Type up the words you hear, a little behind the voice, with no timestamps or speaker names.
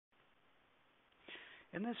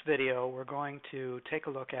In this video, we're going to take a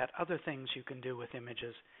look at other things you can do with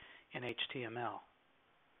images in HTML.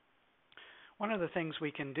 One of the things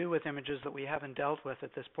we can do with images that we haven't dealt with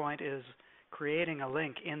at this point is creating a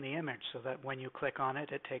link in the image so that when you click on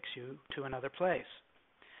it, it takes you to another place.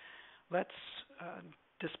 Let's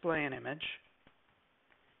display an image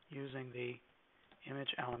using the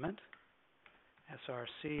image element,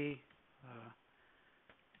 src.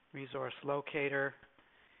 Resource locator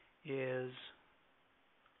is,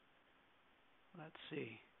 let's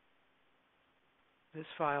see, this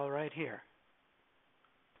file right here.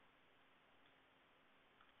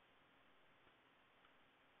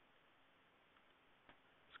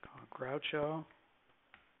 It's called Groucho.jpg.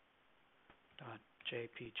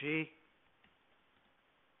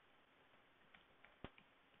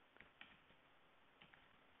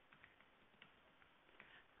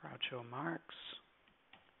 Groucho marks.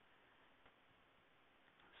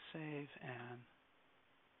 Save and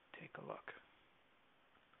take a look.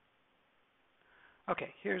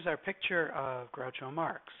 Okay, here's our picture of Groucho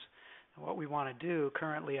Marx. And what we want to do,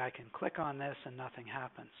 currently I can click on this and nothing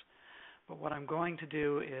happens. But what I'm going to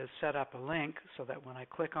do is set up a link so that when I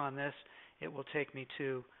click on this, it will take me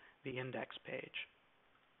to the index page.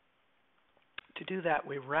 To do that,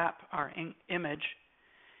 we wrap our image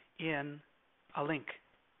in a link.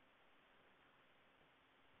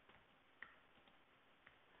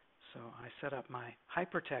 So I set up my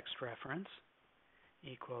hypertext reference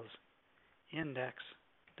equals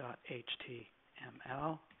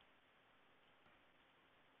index.html,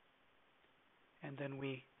 and then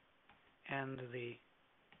we end the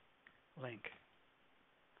link.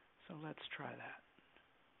 So let's try that.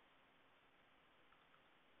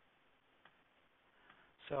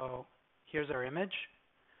 So here's our image.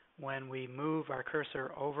 When we move our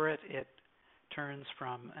cursor over it, it turns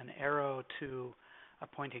from an arrow to a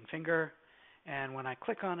pointing finger, and when I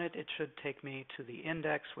click on it, it should take me to the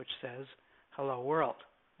index which says Hello World,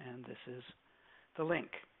 and this is the link.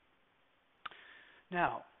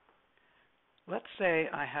 Now, let's say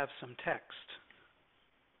I have some text.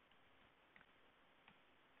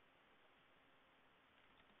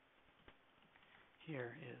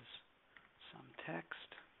 Here is some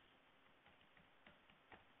text.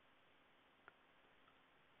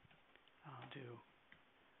 I'll do,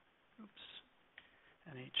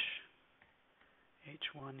 an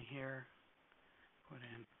H1 here, put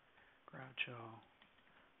in Groucho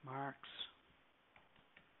Marx.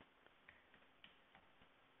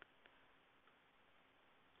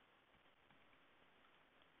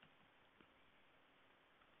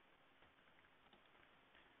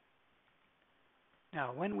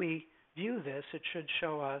 Now, when we view this, it should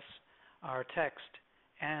show us our text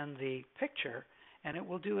and the picture, and it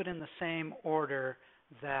will do it in the same order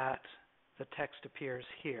that the text appears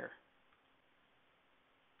here.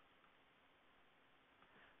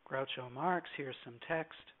 Groucho Marx, here's some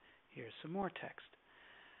text, here's some more text.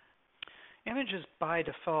 Images by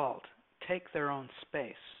default take their own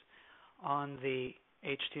space on the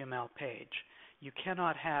HTML page. You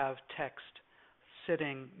cannot have text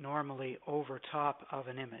sitting normally over top of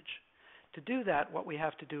an image. To do that, what we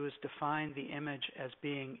have to do is define the image as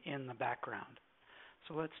being in the background.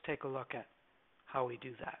 So let's take a look at how we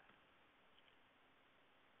do that.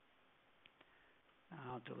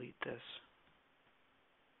 I'll delete this.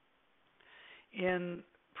 In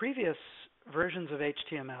previous versions of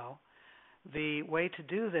HTML, the way to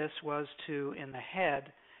do this was to, in the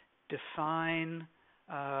head, define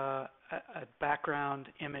a background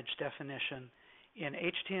image definition. In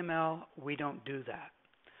HTML, we don't do that.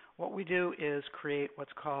 What we do is create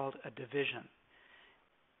what's called a division,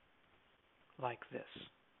 like this.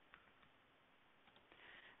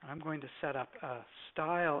 I'm going to set up a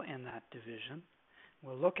style in that division.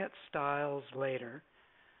 We'll look at styles later,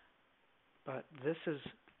 but this is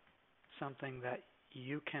something that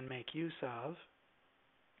you can make use of.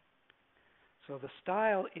 So the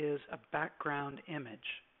style is a background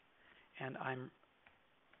image, and I'm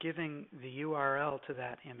giving the URL to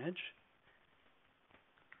that image.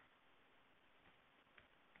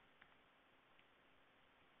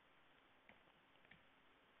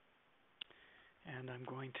 And I'm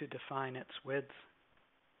going to define its width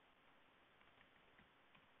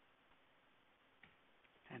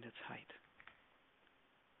and its height.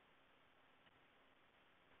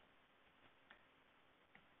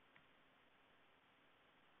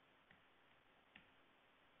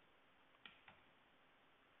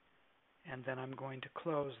 And then I'm going to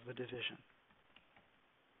close the division.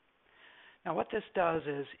 Now what this does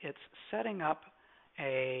is it's setting up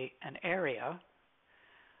an area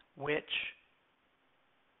which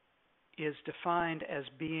is defined as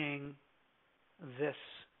being this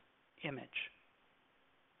image.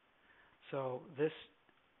 So this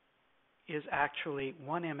is actually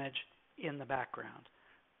one image in the background.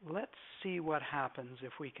 Let's see what happens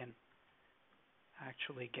if we can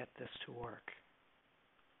actually get this to work.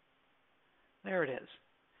 There it is.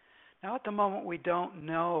 Now at the moment we don't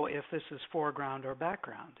know if this is foreground or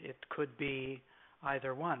background. It could be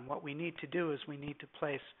either one. What we need to do is we need to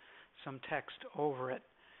place some text over it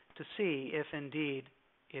to see if indeed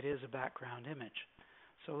it is a background image.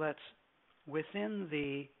 So let's, within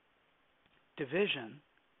the division,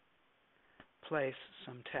 place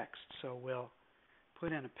some text. So we'll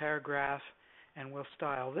put in a paragraph and we'll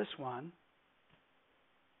style this one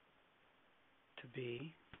to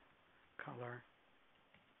be color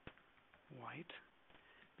white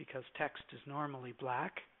because text is normally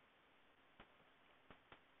black.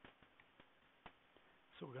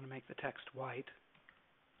 So we're going to make the text white.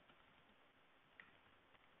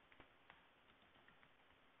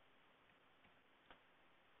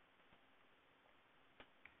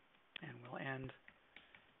 And we'll end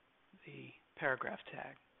the paragraph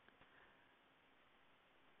tag.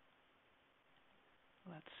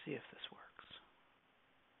 Let's see if this works.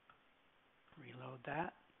 Reload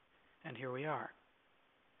that, and here we are.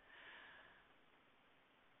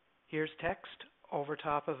 Here's text over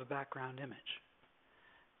top of a background image.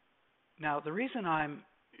 Now, the reason I'm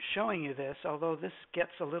showing you this, although this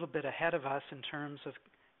gets a little bit ahead of us in terms of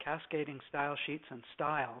cascading style sheets and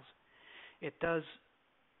styles, it does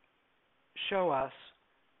show us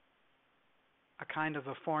a kind of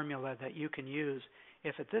a formula that you can use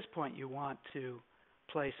if at this point you want to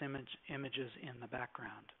place images in the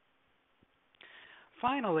background.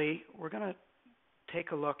 Finally, we're going to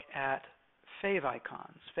take a look at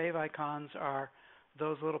favicons. Favicons are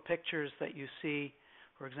those little pictures that you see.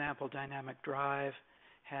 For example, Dynamic Drive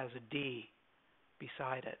has a D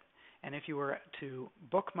beside it. And if you were to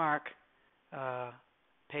bookmark a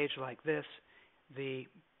page like this, the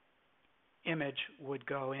image would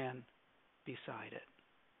go in beside it.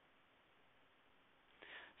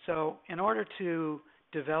 So in order to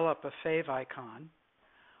develop a favicon,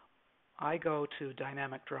 I go to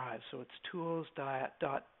Dynamic Drive. So it's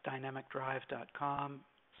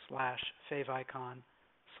tools.dynamicdrive.com/favicon/.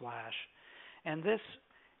 And this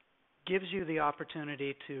gives you the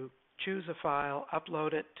opportunity to choose a file,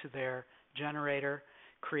 upload it to their generator,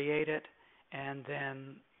 create it, and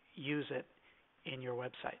then use it in your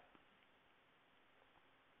website.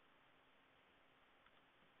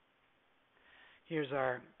 Here's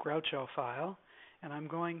our Groucho file, and I'm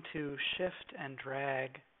going to shift and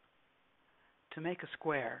drag to make a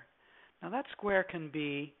square. Now that square can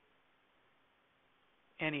be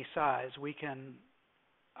any size. We can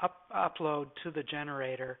upload to the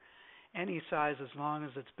generator any size as long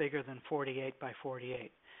as it's bigger than 48 by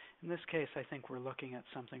 48. In this case, I think we're looking at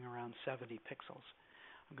something around 70 pixels.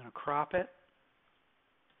 I'm going to crop it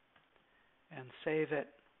and save it.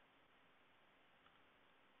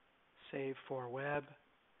 Save for web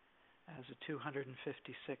as a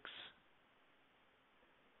 256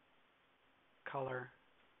 color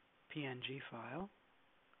PNG file.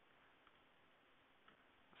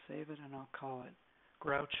 Save it and I'll call it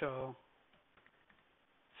Groucho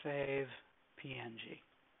Fav PNG.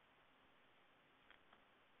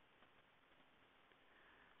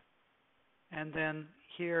 And then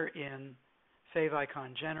here in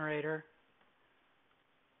Favicon Generator,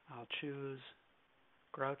 I'll choose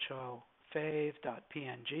Groucho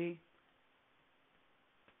Fav.png.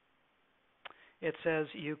 It says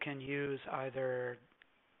you can use either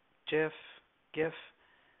GIF,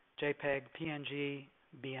 JPEG, PNG,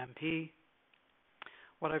 BMP.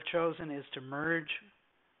 What I've chosen is to merge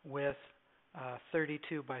with a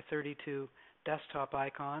 32 by 32 desktop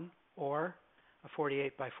icon or a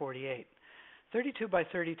 48 by 48. 32 by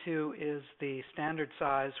 32 is the standard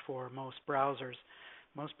size for most browsers.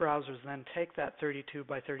 Most browsers then take that 32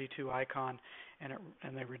 by 32 icon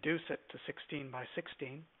and they reduce it to 16 by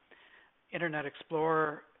 16. Internet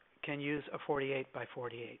Explorer can use a 48 by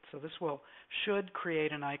 48. So this should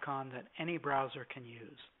create an icon that any browser can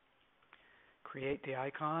use. Create the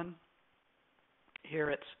icon. Here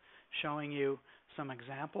it's showing you some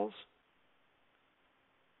examples.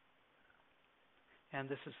 And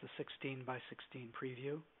this is the 16 by 16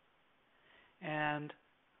 preview. And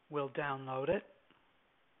we'll download it.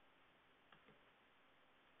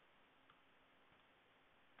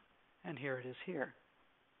 And here it is here.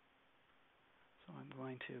 So I'm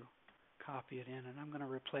going to copy it in and I'm going to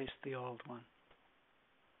replace the old one.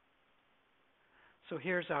 So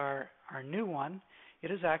here's our new one.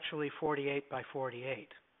 It is actually 48 by 48.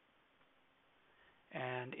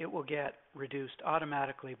 And it will get reduced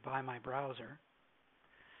automatically by my browser.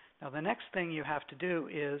 Now the next thing you have to do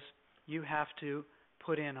is you have to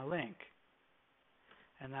put in a link.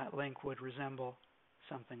 And that link would resemble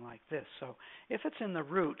something like this. So if it's in the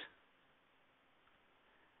root,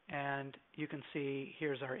 and you can see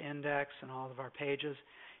here's our index and all of our pages,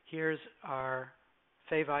 here's our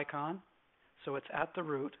favicon, so it's at the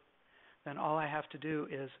root, then all I have to do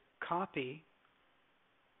is copy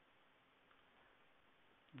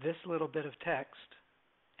this little bit of text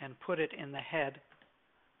and put it in the head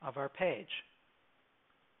of our page.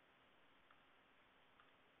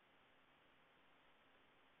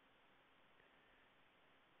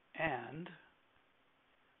 And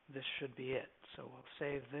this should be it. So we'll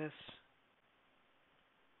save this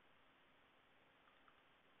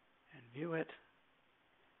and view it.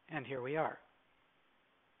 And here we are.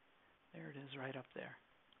 There it is right up there.